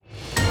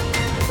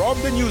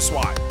from the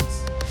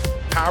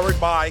Newswires, powered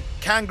by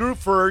Kangaroo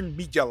Fern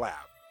Media Lab.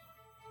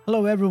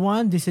 Hello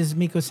everyone, this is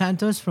Miko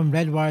Santos from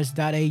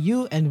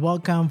redwires.au and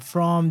welcome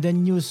from the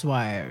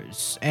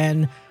Newswires.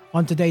 And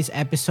on today's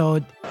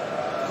episode,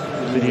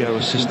 video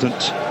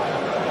assistant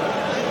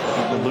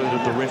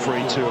alerted the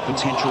referee to a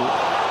potential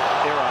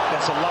error.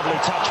 That's a lovely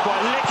touch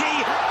by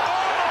Lecky.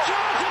 Oh,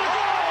 chance and a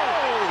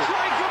goal!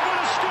 Craig Goodwin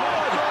has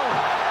scored!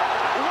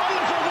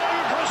 Wonderful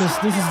move. because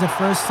this is the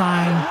first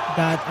time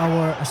that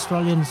our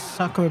Australian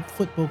Soccer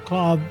Football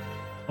Club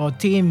or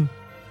team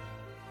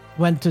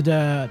went to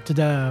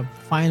the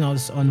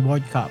finals on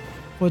World Cup.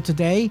 For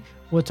today,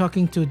 we're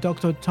talking to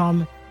Dr.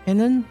 Tom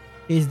Hennon.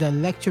 He's the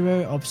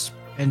lecturer of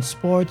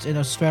sports and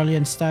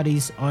Australian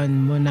studies on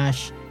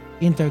Monash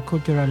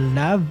Intercultural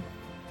Lab,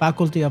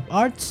 Faculty of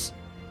Arts,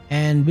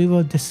 and we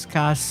will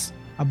discuss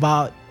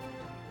about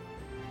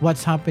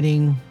what's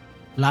happening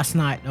last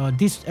night or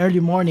this early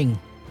morning,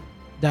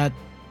 that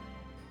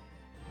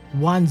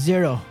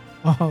 1-0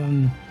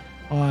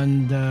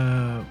 on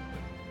the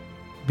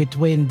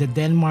between the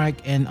Denmark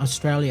and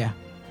Australia.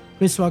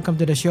 Please welcome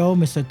to the show,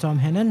 Mr. Tom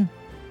Hennon.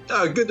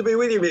 Oh, good to be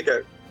with you,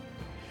 Miko.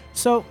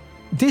 So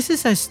this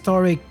is a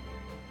historic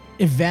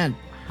event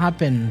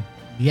happened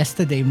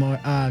yesterday,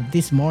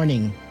 this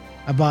morning,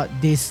 about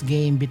this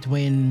game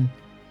between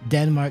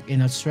Denmark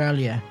and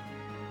Australia.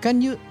 Can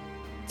you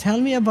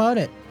tell me about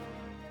it?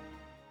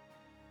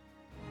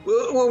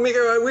 Well, Miko,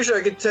 I wish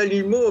I could tell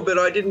you more, but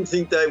I didn't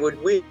think they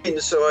would win,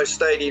 so I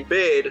stayed in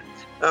bed.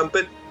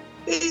 But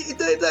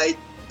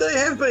they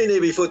have been there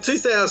before.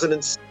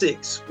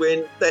 2006,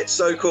 when that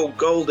so-called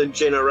golden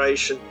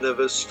generation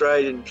of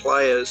Australian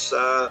players,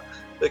 the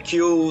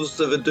Kewells,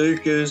 the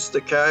Vidukas,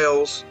 the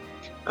Kales,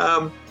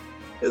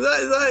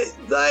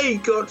 they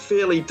got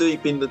fairly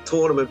deep in the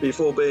tournament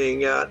before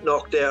being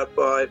knocked out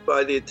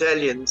by the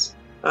Italians.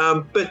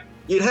 But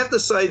you'd have to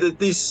say that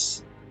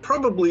this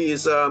probably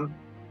is a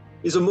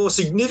more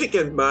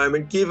significant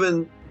moment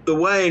given the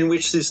way in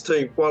which this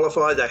team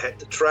qualified. They had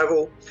to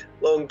travel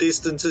long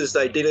distances.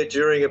 They did it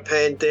during a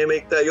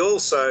pandemic. They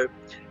also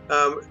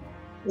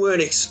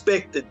weren't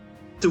expected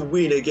to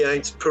win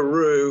against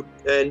Peru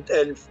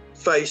and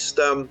faced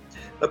a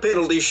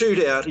penalty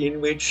shootout in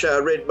which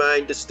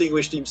Redmayne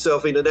distinguished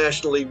himself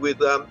internationally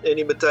with an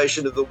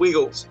imitation of the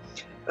Wiggles.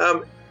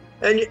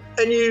 And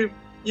you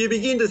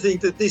begin to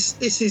think that this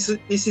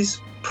is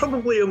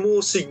probably a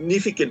more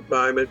significant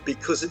moment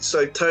because it's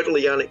so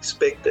totally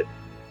unexpected.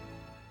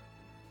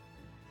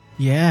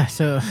 Yeah,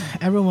 so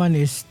everyone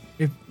is.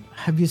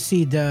 Have you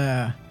seen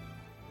the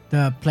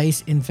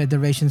place in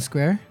Federation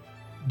Square?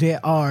 They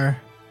are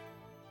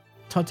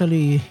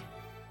totally.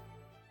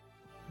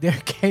 They're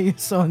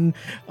chaos on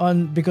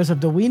because of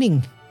the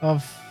winning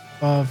of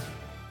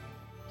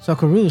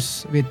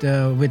Socceroos with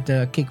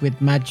the kick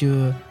with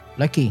Matthew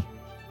Lucky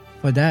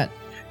for that.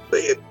 But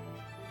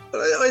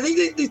I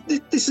think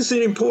that this is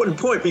an important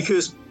point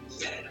because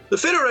the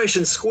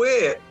Federation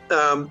Square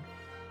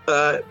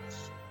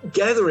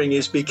gathering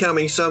is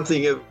becoming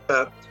something of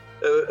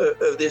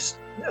this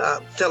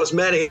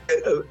talismanic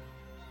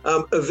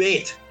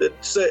event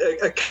that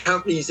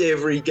accompanies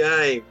every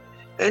game,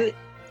 and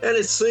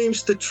it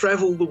seems to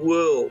travel the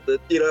world.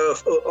 That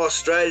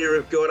Australia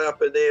have got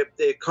up and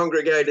they're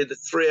congregated at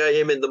 3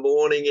 a.m. in the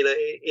morning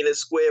in a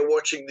square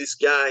watching this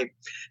game,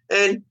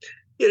 and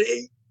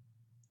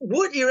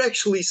what you're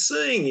actually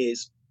seeing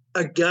is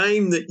a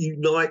game that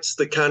unites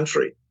the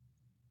country,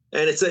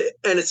 and it's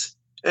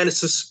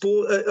a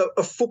sport,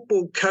 a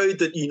football code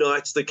that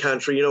unites the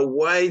country in a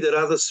way that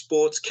other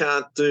sports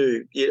can't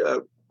do.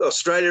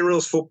 Australia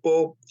rules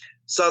football,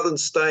 southern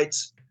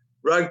states,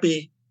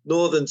 rugby,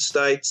 northern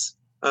states,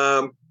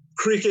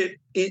 cricket.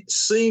 It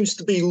seems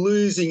to be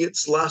losing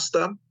its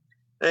luster,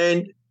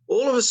 and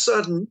all of a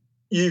sudden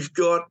you've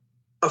got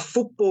a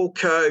football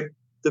code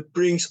that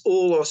brings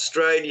all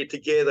Australia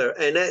together,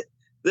 and that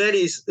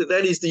is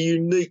the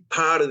unique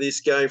part of this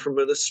game from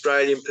an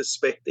Australian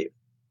perspective.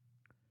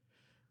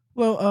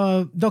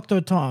 Well, Dr.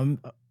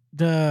 Tom,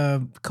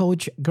 the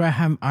coach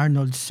Graham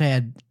Arnold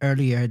said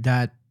earlier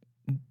that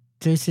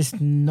this is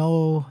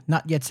not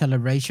yet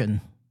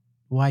celebration.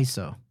 Why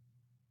so?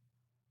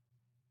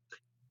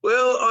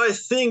 Well, I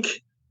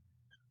think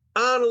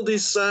Arnold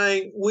is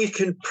saying we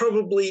can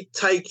probably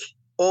take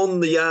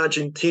on the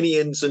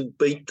Argentinians and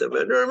beat them.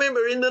 And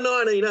remember, in the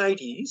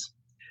 1980s,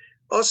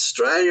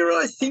 Australia,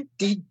 I think,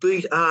 did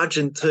beat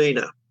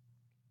Argentina.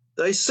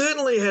 They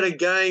certainly had a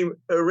game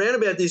around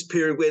about this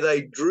period where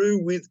they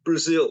drew with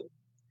Brazil.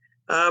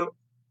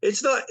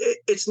 It's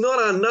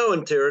not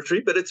unknown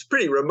territory, but it's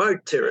pretty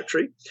remote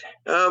territory.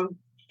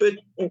 But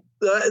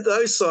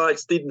those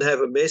sides didn't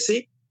have a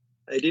Messi,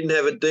 they didn't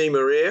have a Di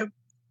Maria,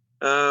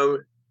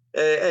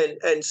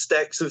 and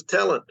stacks of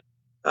talent.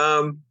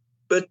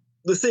 But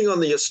the thing on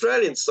the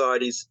Australian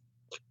side is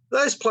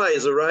those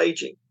players are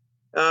aging,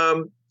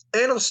 and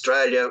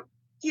Australia.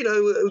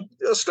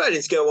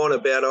 Australians go on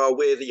about,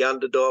 we're the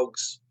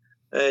underdogs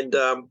and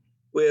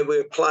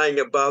we're playing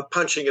above,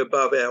 punching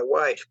above our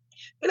weight.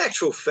 In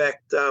actual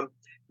fact,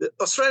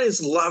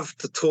 Australians love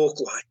to talk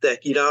like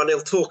that, and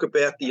they'll talk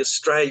about the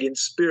Australian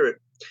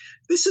spirit.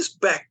 This is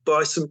backed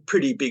by some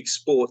pretty big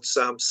sports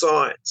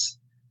science,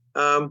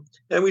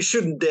 and we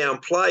shouldn't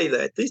downplay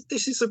that.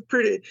 This is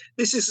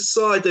a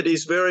side that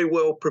is very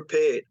well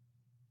prepared,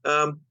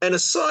 and a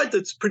side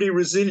that's pretty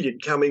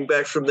resilient coming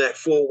back from that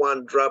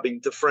 4-1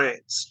 drubbing to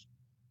France.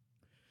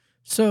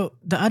 So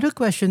the other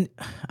question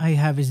I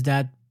have is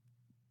that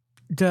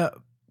the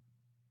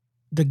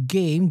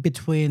game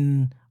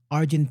between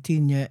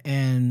Argentina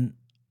and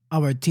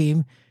our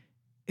team,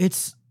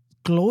 it's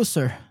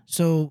closer.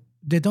 So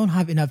they don't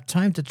have enough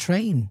time to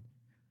train.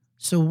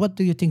 So what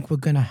do you think will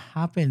gonna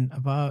happen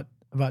about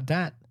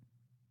that?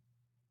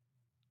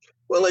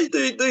 Well,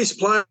 these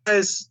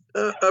players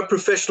are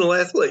professional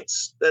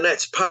athletes, and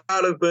that's part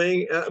of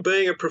being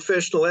a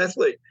professional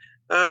athlete.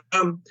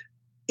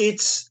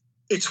 It's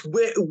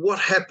what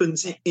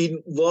happens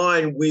in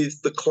line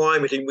with the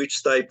climate in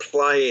which they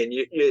play in.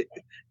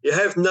 You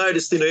have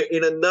noticed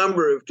in a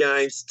number of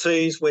games,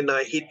 teams, when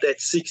they hit that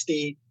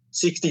 60,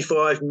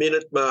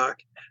 65-minute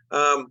mark,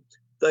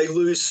 they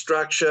lose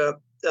structure.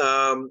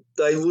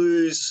 They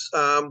lose.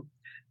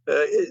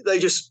 They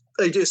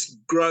just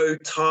grow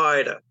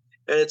tireder,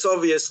 and it's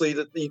obviously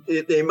that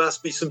there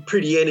must be some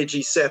pretty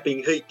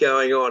energy-sapping heat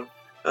going on.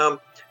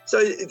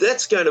 So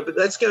that's going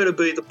to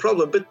be the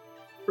problem. But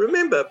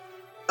remember,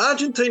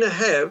 Argentina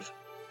have,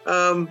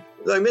 though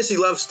Messi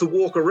loves to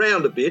walk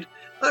around a bit,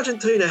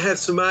 Argentina have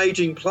some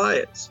ageing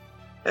players,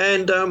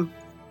 and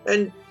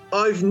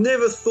I've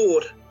never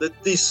thought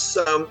that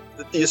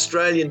that the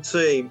Australian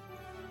team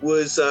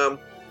was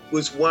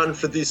one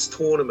for this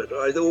tournament.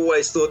 I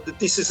always thought that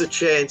this is a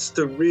chance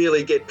to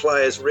really get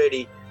players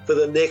ready for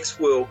the next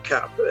World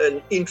Cup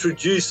and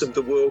introduce them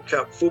to World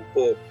Cup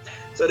football.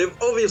 So they've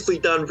obviously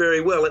done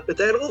very well, but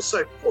that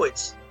also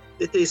points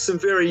that there's some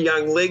very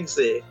young legs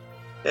there,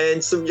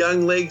 and some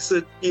young legs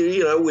that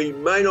we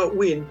may not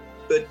win,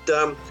 but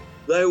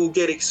they will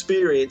get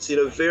experience in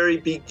a very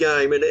big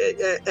game and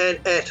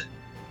at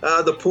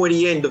the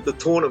pointy end of the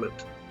tournament.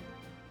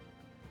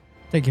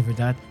 Thank you for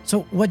that.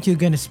 So what you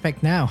gonna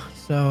expect now?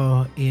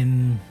 So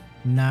in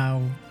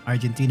now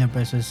Argentina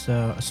versus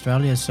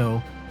Australia.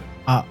 So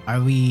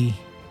are we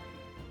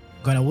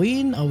gonna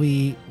win?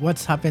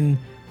 What's happened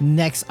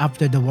next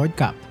after the World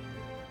Cup?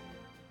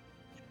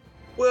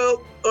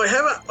 Well, I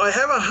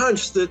have a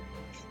hunch that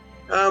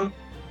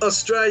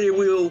Australia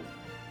will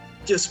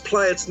just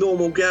play its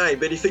normal game,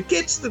 but if it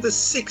gets to the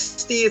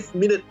 60th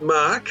minute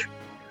mark,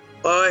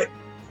 I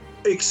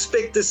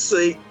expect to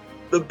see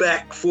the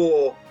back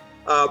four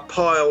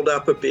piled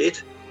up a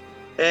bit,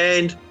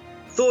 and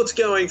thoughts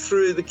going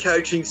through the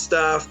coaching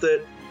staff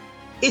that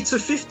it's a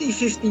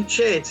 50-50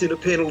 chance in a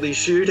penalty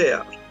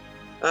shootout.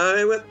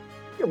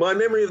 My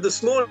memory of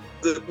this morning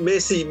that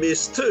Messi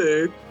missed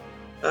too,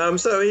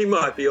 so he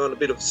might be on a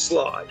bit of a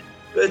slide.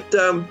 But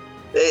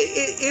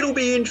it'll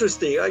be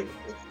interesting.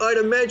 I'd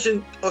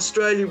imagine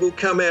Australia will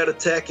come out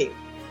attacking,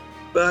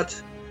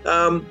 but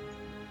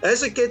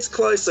as it gets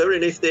closer,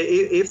 and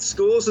if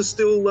scores are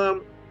still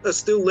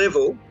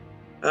level,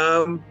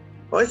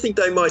 I think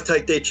they might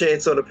take their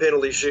chance on a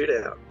penalty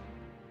shootout.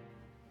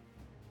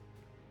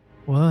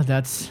 Well,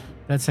 that's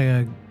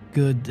a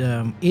good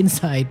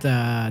insight,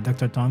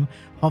 Dr. Tom.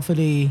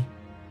 Hopefully,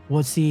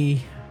 we'll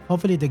see.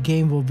 Hopefully, the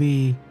game will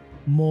be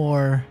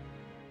more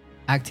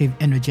active,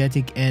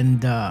 energetic,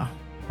 and a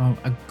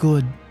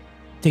good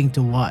thing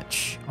to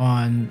watch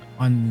on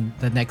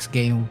the next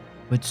game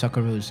with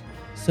Socceroos.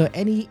 So,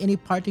 any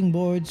parting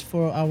words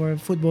for our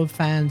football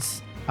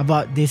fans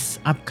about this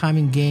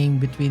upcoming game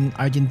between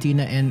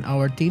Argentina and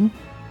our team?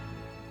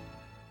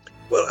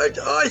 Well,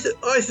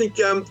 I think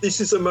this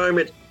is a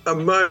moment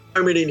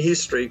in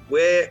history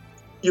where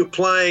you're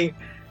playing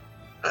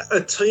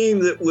a team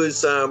that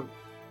was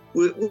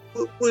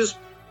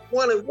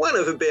one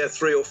of about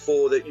 3 or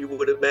 4 that you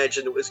would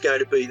imagine that was going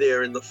to be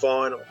there in the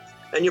final.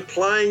 And you're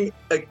playing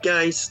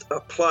against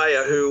a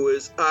player who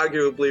was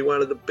arguably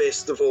one of the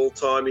best of all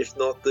time, if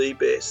not the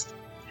best.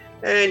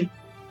 And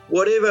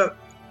whatever,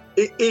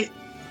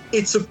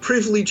 it's a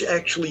privilege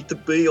actually to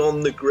be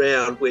on the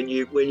ground when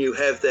you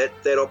have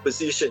that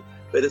opposition,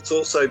 but it's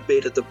also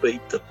better to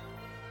beat them.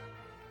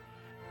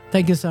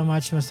 Thank you so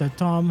much, Mr.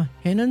 Tom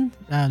Hinnon,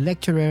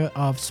 lecturer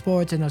of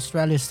Sports and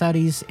Australia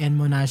Studies in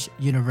Monash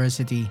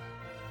University.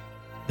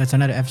 That's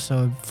another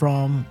episode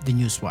from the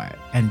Newswire,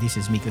 and this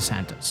is Miko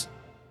Santos.